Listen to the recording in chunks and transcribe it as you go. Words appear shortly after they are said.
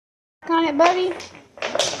on it, buddy?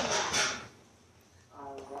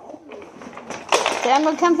 Say, I'm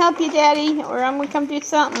going to come help you, Daddy, or I'm going to come do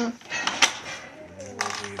something.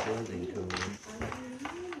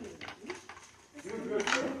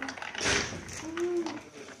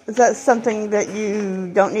 Is that something that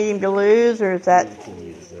you don't need him to lose, or is that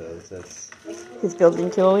his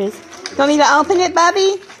building tool is? You want me to open it,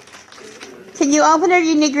 Bubby? Can you open it, or do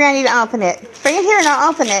you need Granny to open it? Bring it here and I'll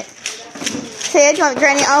open it. Sid, you want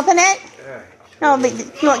Granny to open it? No, but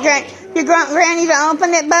you want Granny to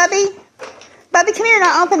open it, Bubby? Bubby, come here and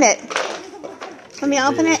I'll open it. Let me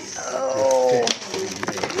open it. Oh.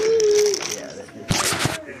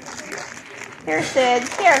 Here, Sid.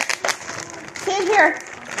 Here. Sid, here.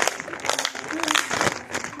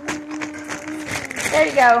 There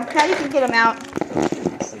you go. Now you can get them out.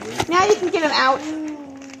 Now you can get them out.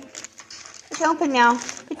 It's open now.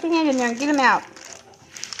 Put your hand in there and get them out.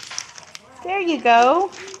 There you go.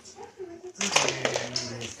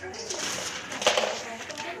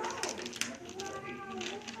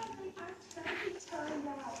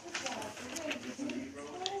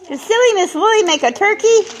 Did silly Miss Willie make a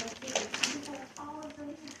turkey?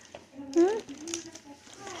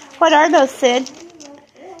 What are those, Sid?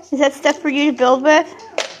 Is that stuff for you to build with?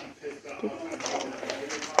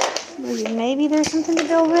 Maybe there's something to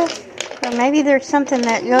build with? Or maybe there's something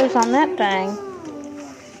that goes on that thing.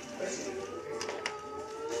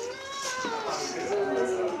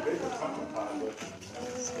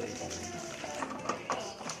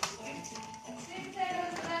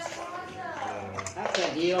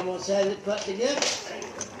 He almost has it put together.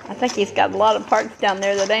 I think he's got a lot of parts down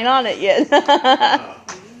there that ain't on it yet.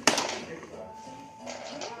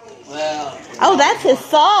 Well. Oh, that's his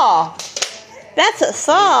saw. That's a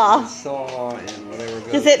saw. Saw and whatever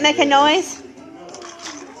goes. Does it make a noise?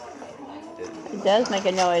 It does make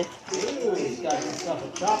a noise. Ooh, he's got himself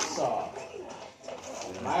a chop saw.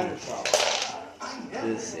 A miter saw.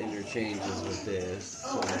 This interchanges with this.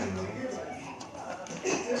 So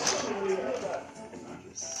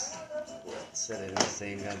just set it in the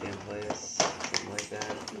same goddamn place, something like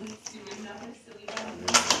that.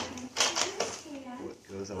 What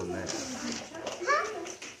goes on that?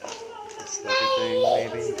 This little thing,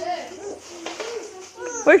 maybe.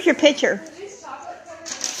 Where's your picture?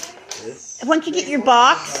 This. Why don't you get your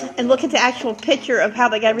box and look at the actual picture of how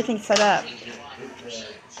they got everything set up?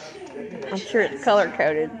 I'm sure it's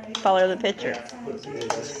color-coded. Follow the picture.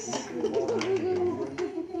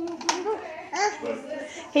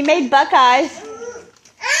 He made Buckeyes.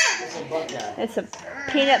 It's a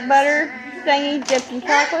peanut butter thingy dipped in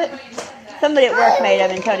chocolate. Somebody at work made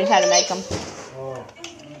them and told him how to make them.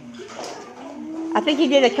 I think he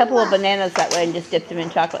did a couple of bananas that way and just dipped them in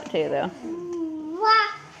chocolate too, though.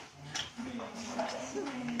 What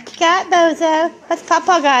you got, Bozo? What's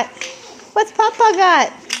Papa got? What's Papa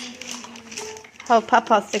got? Oh,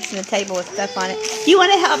 Papa's fixing the table with stuff on it. You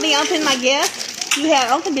want to help me open my gift? You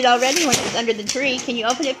had opened it already when it was under the tree. Can you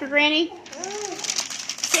open it for Granny?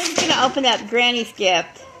 Sid's going to open up Granny's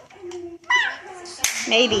gift.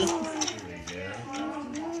 Maybe.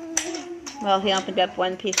 Well, he opened up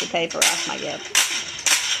one piece of paper off my gift.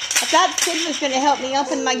 I thought Sid was going to help me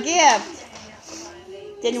open my gift.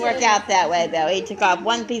 Didn't work out that way, though. He took off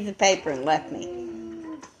one piece of paper and left me.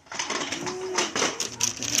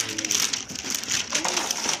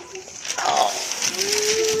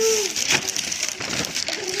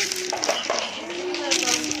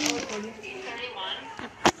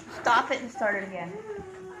 Stop it and start it again.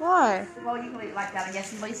 Why? Well, you can leave it like that, I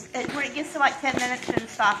guess. When it gets to like 10 minutes, then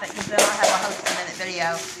stop it, because then I'll have a host a minute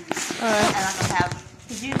video. And I'm going to have,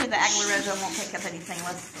 because usually the Aguilarosa won't pick up anything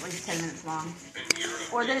unless it's at least 10 minutes long.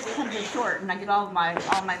 Or then it becomes a short, and I get all my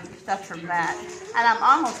stuff from that. And I'm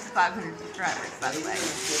almost to 500 subscribers, by the way.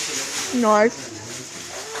 Nice.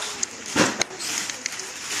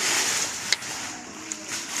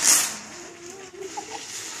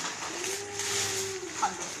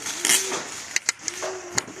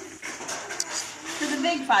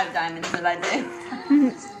 Big 5 diamonds that I do.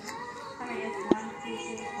 How many is it? 1, 2,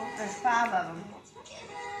 3, 4. There's 5 of them.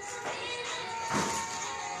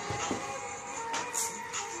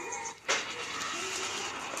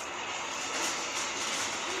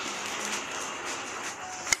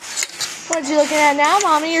 What are you looking at now,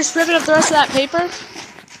 Mommy? You're ripping up the rest of that paper?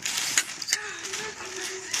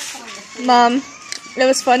 Mom, it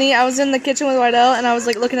was funny. I was in the kitchen with Wardell, and I was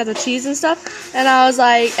like looking at the cheese and stuff, and I was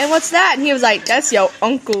like, and what's that? And he was like, that's your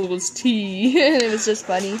uncle's tea. And it was just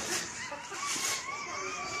funny.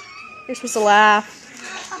 You're supposed to laugh.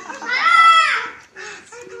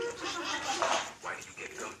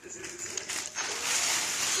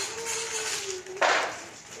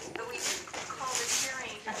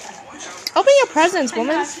 your presents,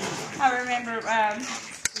 woman. I remember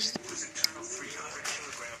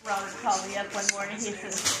Robert called me up one morning. He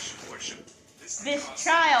says, this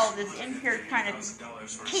child is in here trying to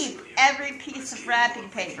keep every piece of wrapping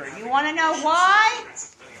paper. You want to know why?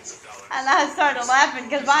 And I started laughing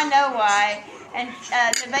because I know why. And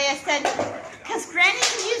Nevaeh said, because Granny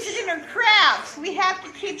can use it in her crafts. We have to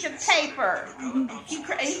keep the paper. And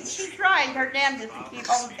she tried her damnedest to keep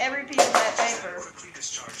almost every piece of that paper.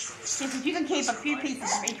 She said, you can keep a few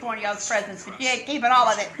pieces from each one of y'all's presents, but you ain't keeping all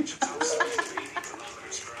of it.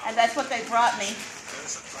 And that's what they brought me.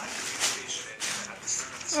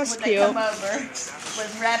 That's When cute. they come over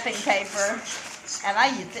with wrapping paper. And I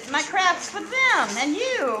used it in my crafts with them and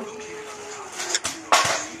you.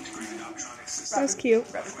 That's cute.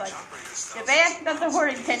 Robert's like, Nevaeh, that's a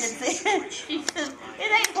hoarding tendency. She says,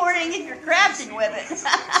 it ain't hoarding if you're crafting with it.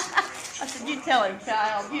 I said, you tell him,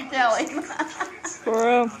 child. You tell him. For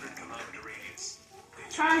real.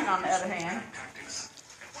 Trying, on the other hand.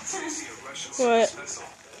 What?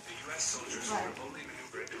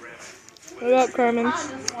 What about Carmen? I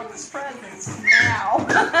just want the presents now.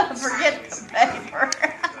 Forget the paper.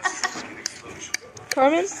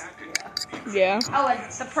 Carmen? Yeah. Oh,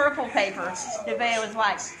 and the purple paper. Nevaeh was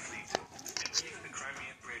like,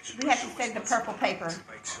 we have to save the purple paper,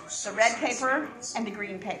 the red paper, and the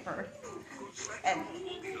green paper. And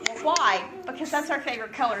well, why? Because that's our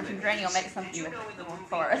favorite colors, and Granny will make something with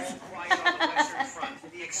for us.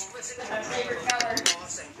 Our favorite color.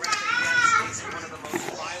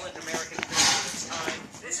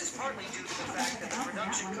 This is partly due to the fact that the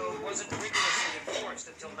production code wasn't rigorously enforced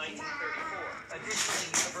until 1934. Additionally,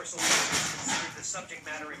 universal laws considered the subject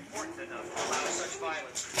matter important enough to allow such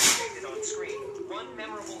violence to be depicted on screen. One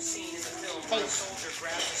memorable scene in the film where a soldier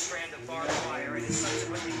grabs a strand of barbed wire and is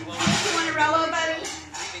subsequently blown up, You want a Rolo, buddy?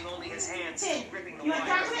 leaving only his hands Sid, gripping the you want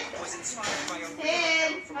wire, chocolate? was inspired by a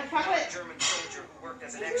Sid, from a want chocolate? German soldier who worked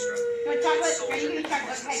as an extra. You want chocolate? Soldier Granny, give me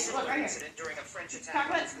chocolate. was Okay, look right here. incident during a French attack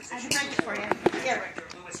on Chocolate? his I position. have a for you. Here. Director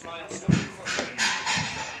Louis Milestone incorporated.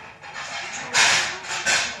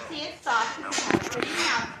 See, it's soft. Put it in your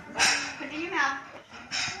mouth. Put it in your mouth.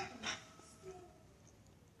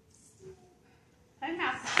 Put it in your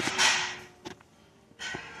mouth.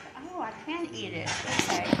 Oh, I can eat it.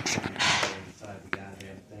 Okay. Inside the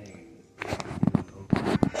goddamn thing.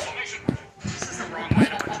 This is the wrong way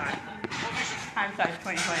to untie. I'm sorry, 2020.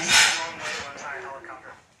 Wrong way to untie a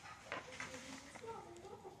helicopter.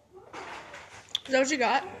 Is that what you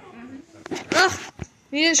got? Ugh!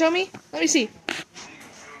 You didn't show me? Let me see.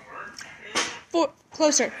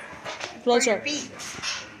 Closer. Closer. Feet.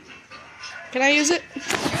 Can I use it? You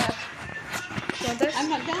want this? I'm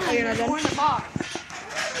not done. Oh, you're not There's done? more in the box.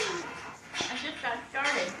 I just got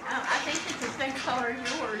started. Oh, I think it's the same color as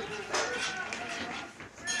yours.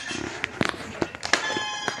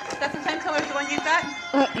 That's the same color as the one you got?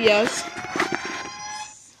 Yes.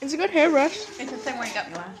 It's a good hairbrush. It's the same one you got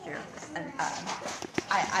me last year. And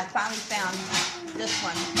I finally found this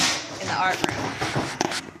one in the art room.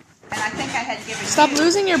 And I think I had given Stop you...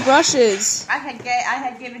 losing your brushes. I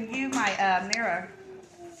had given you my mirror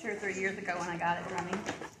 2 or 3 years ago when I got it from you.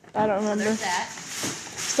 I don't So remember. there's that.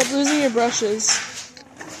 Stop losing your brushes.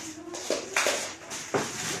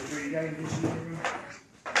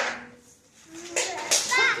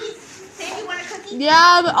 Cookies. Sam, you want a cookie?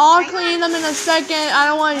 Yeah, but I'll clean them in a second. I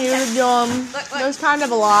don't want you to do them. Look. There's kind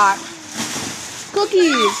of a lot.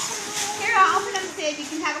 Cookies. Here, I'll open them, Sid. You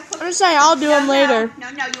can have a cookie. I'm just saying, I'll do them later. No,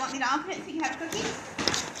 you want me to open it so you can have a cookie?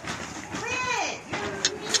 Quit! You're a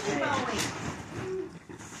mean boy.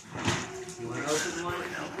 You want to open one?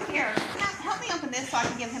 Here, help me open this so I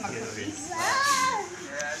can give him a cookie.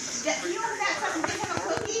 You open that so I can give him a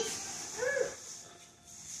cookie?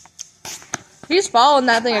 He's following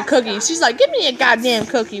that thing of cookies. She's like, give me a goddamn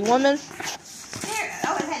cookie, woman. Here.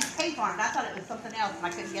 Oh, it had tape on it. I thought it was something else and I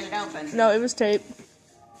couldn't get it open. No, it was tape.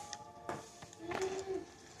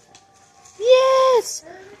 Yes!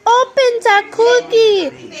 Open the cookie!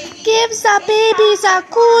 Give the baby the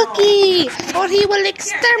cookie! Or he will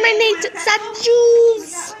exterminate the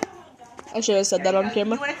Jews! I should have said that on You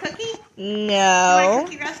camera. want a cookie? You want a No.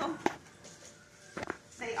 cookie, Russell?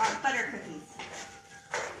 They are butter cookies.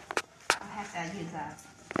 I'll have to use that.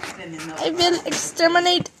 Them in milk. I will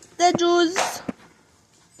exterminate the Jews.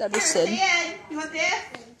 That is Here, Sid. Sid, you want this?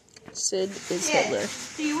 Sid is Yes. Hitler.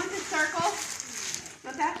 Do you want this circle?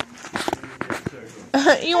 Want that?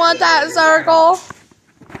 You want that circle?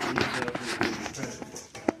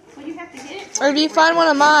 Well, you have to get it. Or if you find one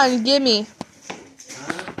of mine, give me.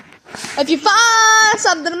 If you find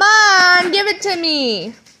something of mine, give it to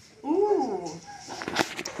me. Ooh.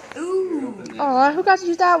 Ooh. Aw, who got to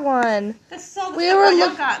use that one? This is all the We stuff were Danielle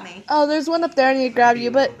look- got me. Oh, there's one up there I need to grab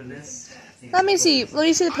you, but Open this. let me see. Let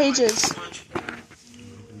me see the pages.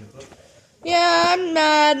 Yeah, I'm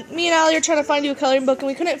mad. Me and Allie are trying to find you a coloring book, and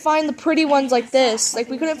we couldn't find the pretty ones like this. Like,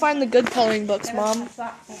 we couldn't find the good coloring books, Mom.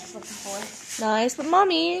 Nice, but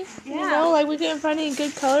Mommy, you know, like, we couldn't find any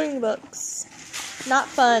good coloring books. Not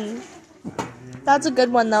fun. That's a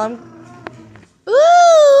good one, though.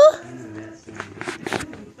 Ooh!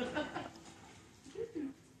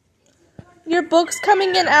 Your book's coming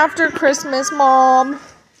in after Christmas, Mom.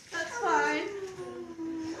 That's fine.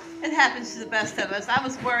 It happens to the best of us. I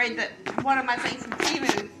was worried that one of my things from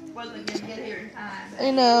Timu wasn't going to get here in time.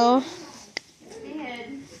 I know. It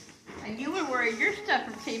did. And you were worried your stuff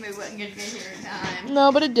from Timu wasn't going to get here in time.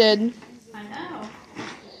 No, but it did. I know.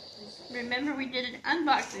 Remember we did an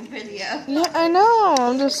unboxing video. Yeah, I know.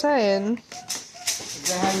 I'm just saying. Is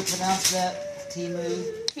that how you pronounce that?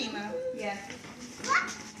 Timu? Timu, yes.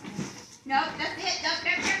 No, that's it. No.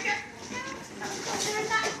 They're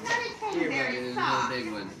not very soft.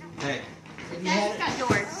 Big one. Hey. That's got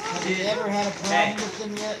yours. Have you ever had a problem with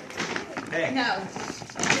them yet? Hey. No.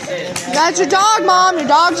 That's your dog, Mom. Your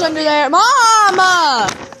dog's under there. Mama!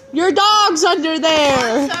 Your dog's under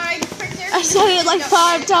there. Sorry. I said it like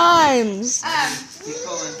 5 times. Keep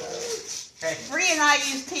going. Hey. Bree and I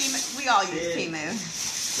use Timu. We all use Timu.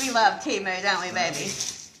 We love Timu, don't we, baby?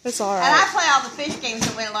 It's And I alright. play all the fish games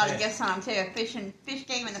and win a lot of gifts on them, too. Fish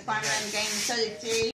game and the farm run game, and so do she.